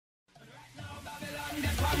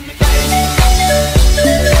Alright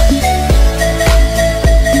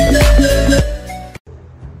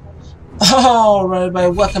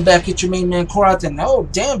everybody, welcome back. It's your main man Korat, and oh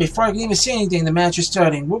damn, before I can even say anything, the match is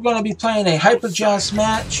starting. We're going to be playing a Hyperjoust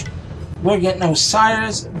match. We're getting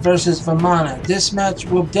Osiris versus Vamana. This match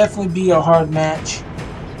will definitely be a hard match.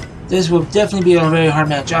 This will definitely be a very hard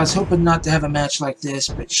match. I was hoping not to have a match like this,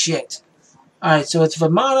 but shit. Alright, so it's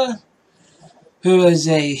Vamana, who is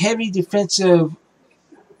a heavy defensive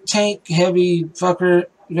tank, heavy fucker,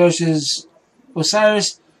 versus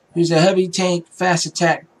Osiris, who's a heavy tank, fast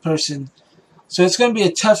attack person. So it's going to be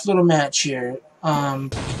a tough little match here.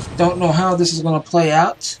 Don't know how this is going to play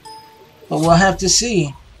out, but we'll have to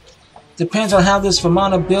see. Depends on how this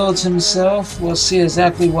Vamana builds himself. We'll see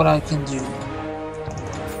exactly what I can do.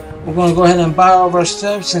 We're going to go ahead and buy all of our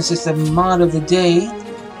stuff since it's the mod of the day.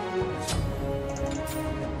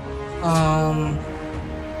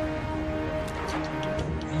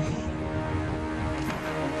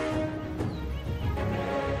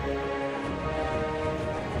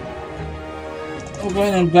 We'll go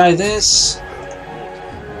ahead and buy this.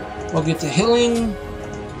 We'll get the healing.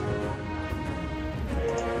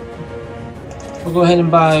 We'll go ahead and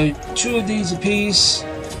buy 2 of these a piece.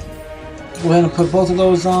 Go ahead and put both of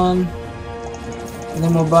those on. And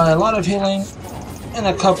then we'll buy a lot of healing and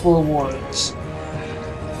a couple of wards.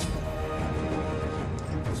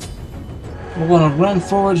 We're going to run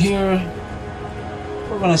forward here.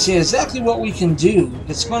 We're going to see exactly what we can do.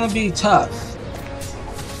 It's going to be tough.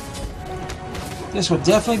 This will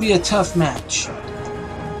definitely be a tough match.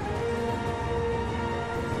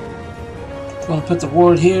 Gonna put the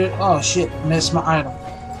ward here. Oh shit, missed my item.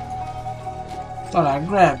 Thought I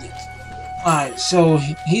grabbed it. Alright, so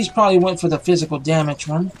he's probably went for the physical damage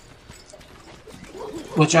one.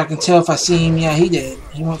 Which I can tell if I see him. Yeah, he did.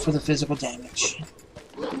 He went for the physical damage.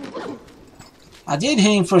 I did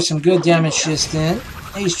hit him for some good damage just then.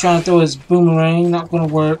 He's trying to throw his boomerang. Not gonna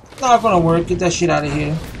work. Not gonna work. Get that shit out of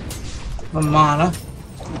here. Vamana.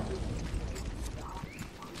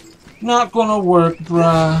 Not gonna work,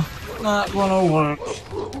 bruh. Not gonna work.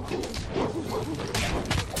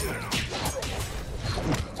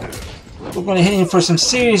 We're gonna hit him for some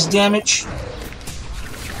serious damage.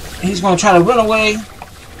 He's gonna try to run away.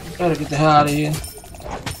 Better get the hell out of here.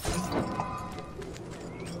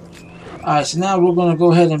 Alright, so now we're gonna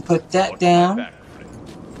go ahead and put that down.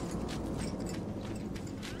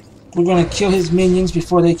 We're going to kill his minions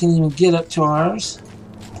before they can even get up to ours.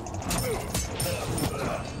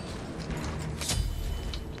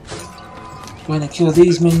 Go ahead and kill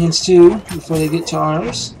these minions too before they get to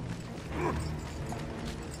ours.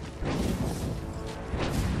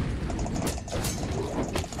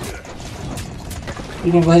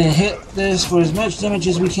 We're going to go ahead and hit this for as much damage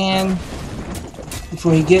as we can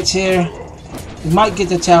before he gets here. We might get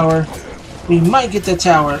the tower. We might get the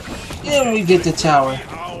tower. And we get the tower.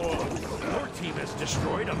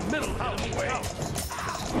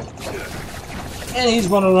 And he's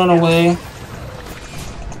going to run away.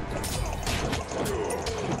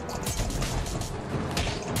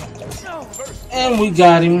 And we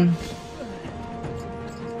got him.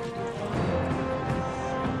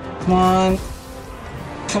 Come on.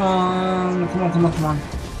 Come on. Come on, come on, come on.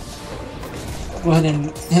 Go ahead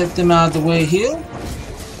and hit them out of the way here.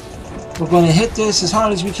 We're going to hit this as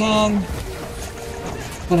hard as we can.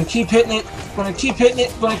 Going to keep hitting it. Going to keep hitting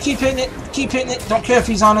it. Going to keep hitting it. Keep hitting it. Don't care if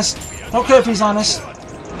he's on us. Don't care if he's on us.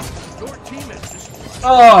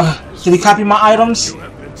 Oh, did he copy my items?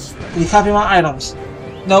 Did he copy my items?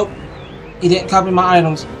 Nope. He didn't copy my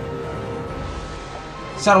items.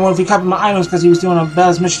 So I don't know if he copied my items because he was doing about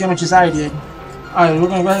as much damage as I did. Alright, we're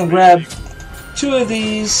going to go ahead and grab 2 of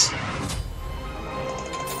these.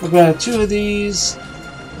 We'll grab 2 of these.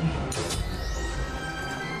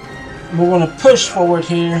 We're going to push forward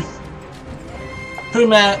here. Pretty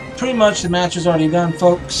much the match is already done,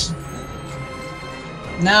 folks.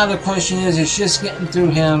 Now the question is, it's just getting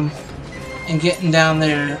through him and getting down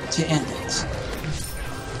there to end it.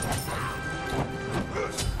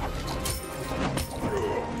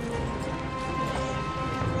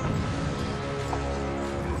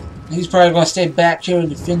 He's probably going to stay back here and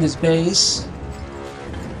defend his base.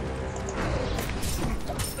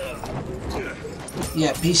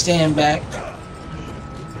 Yep, he's staying back.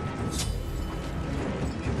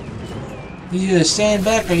 He's either staying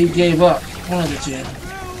back or he gave up. One of the two.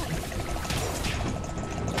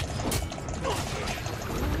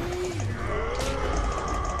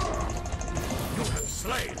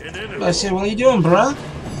 I said, what are you doing, bruh?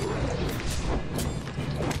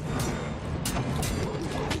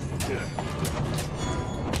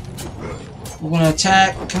 We're gonna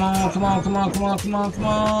attack. Come on, come on, come on, come on, come on, come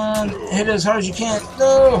on. Hit it as hard as you can.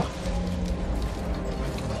 No!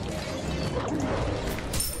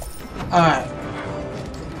 Alright.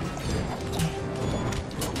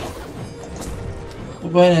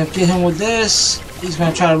 We'll go ahead and get him with this. He's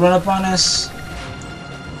gonna try to run up on us.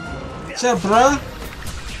 What's up, bruh?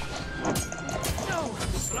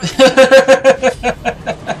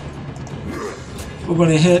 We're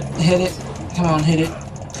gonna hit it. Come on, hit it.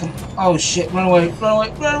 Come. Oh shit! Run away! Run away!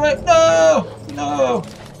 Run away! No! No!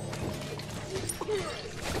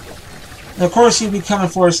 And of course, he'll be coming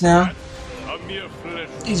for us now.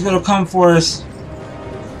 He's gonna come for us.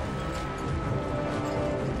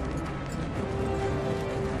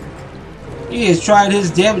 He has tried his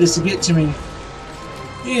damnedest to get to me.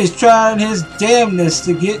 He is trying his damnedest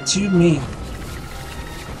to get to me.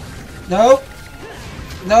 Nope.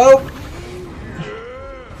 Nope.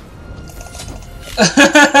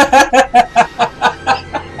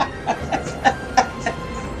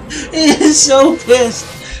 He is so pissed.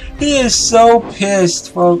 He is so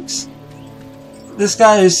pissed, folks. This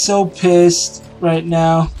guy is so pissed right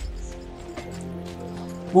now.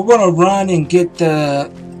 We're gonna run and get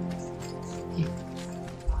the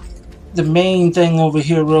main thing over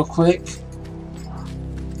here real quick.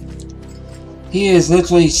 He is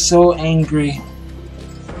literally so angry.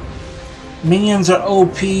 Minions are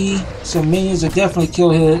OP, so minions will definitely kill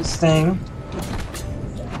his thing.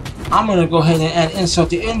 I'm gonna go ahead and add insult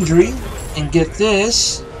to injury and get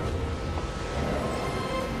this.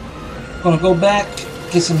 Gonna go back,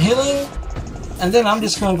 get some healing, and then I'm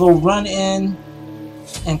just gonna go run in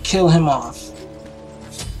and kill him off.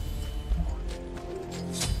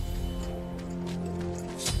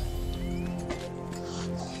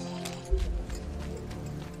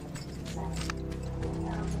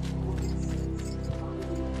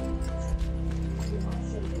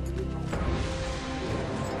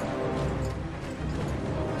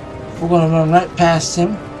 We're going to run right past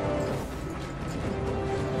him.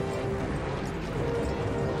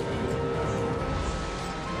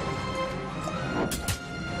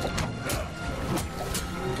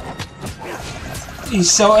 He's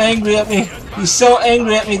so angry at me. He's so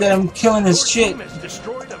angry at me that I'm killing his shit.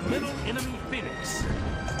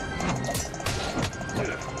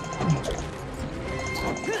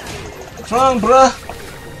 What's wrong, bruh?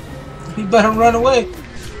 You better run away.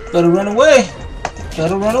 Better run away.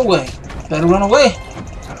 Better run away. Better run away.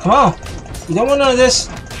 Come on. You don't want none of this.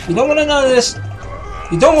 You don't want none of this.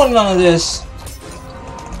 You don't want none of this.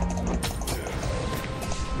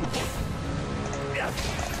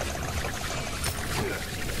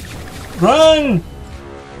 Run!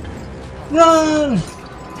 Run!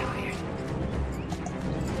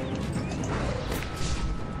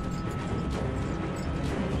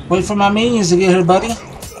 Wait for my minions to get here, buddy.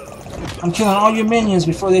 I'm killing all your minions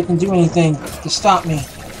before they can do anything to stop me.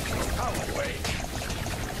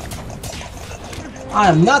 I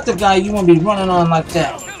am not the guy you want to be running on like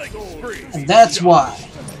that. And that's why.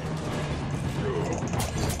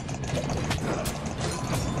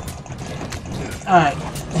 Alright.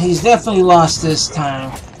 He's definitely lost this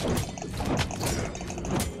time.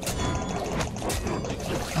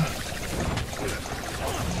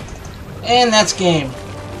 And that's game.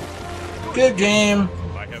 Good game.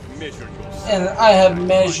 And I've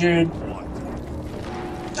measured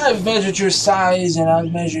your size, and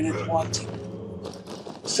I've measured it once.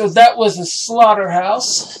 So that was a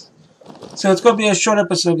slaughterhouse. So it's going to be a short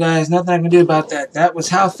episode, guys. Nothing I can do about that. That was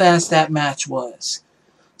how fast that match was.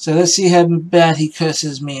 So let's see how bad he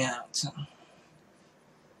curses me out.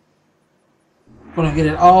 Going to get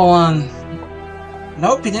it all on.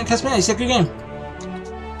 Nope, he didn't cuss me out. He said good game.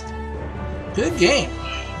 Good game.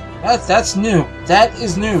 That's new. That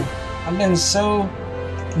is new. I've been so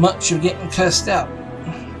much of getting cussed out.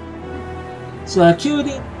 So I killed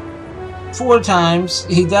him 4 times.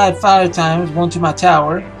 He died 5 times. 1 to my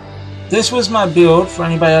tower. This was my build for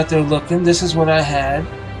anybody out there looking. This is what I had.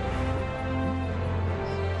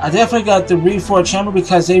 I definitely got the reforged hammer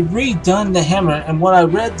because they've redone the hammer, and what I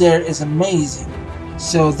read there is amazing.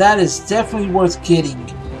 So that is definitely worth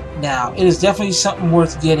getting now. It is definitely something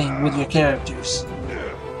worth getting with your characters.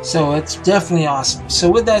 So it's definitely awesome. So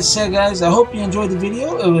with that said, guys, I hope you enjoyed the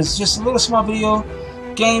video. It was just a little small video.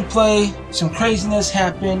 Gameplay, some craziness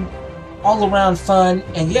happened, all around fun.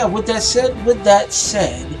 And yeah, with that said,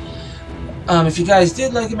 if you guys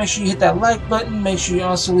did like it, make sure you hit that like button. Make sure you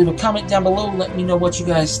also leave a comment down below. Let me know what you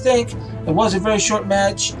guys think. It was a very short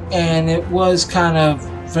match, and it was kind of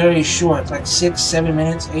very short, like 6, 7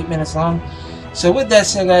 minutes, 8 minutes long. So with that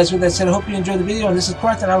said, guys, I hope you enjoyed the video, and this is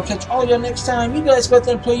Quarth, and I will catch all of y'all next time. You guys go out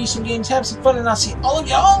there and play you some games, have some fun, and I'll see all of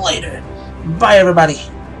y'all later. Bye, everybody.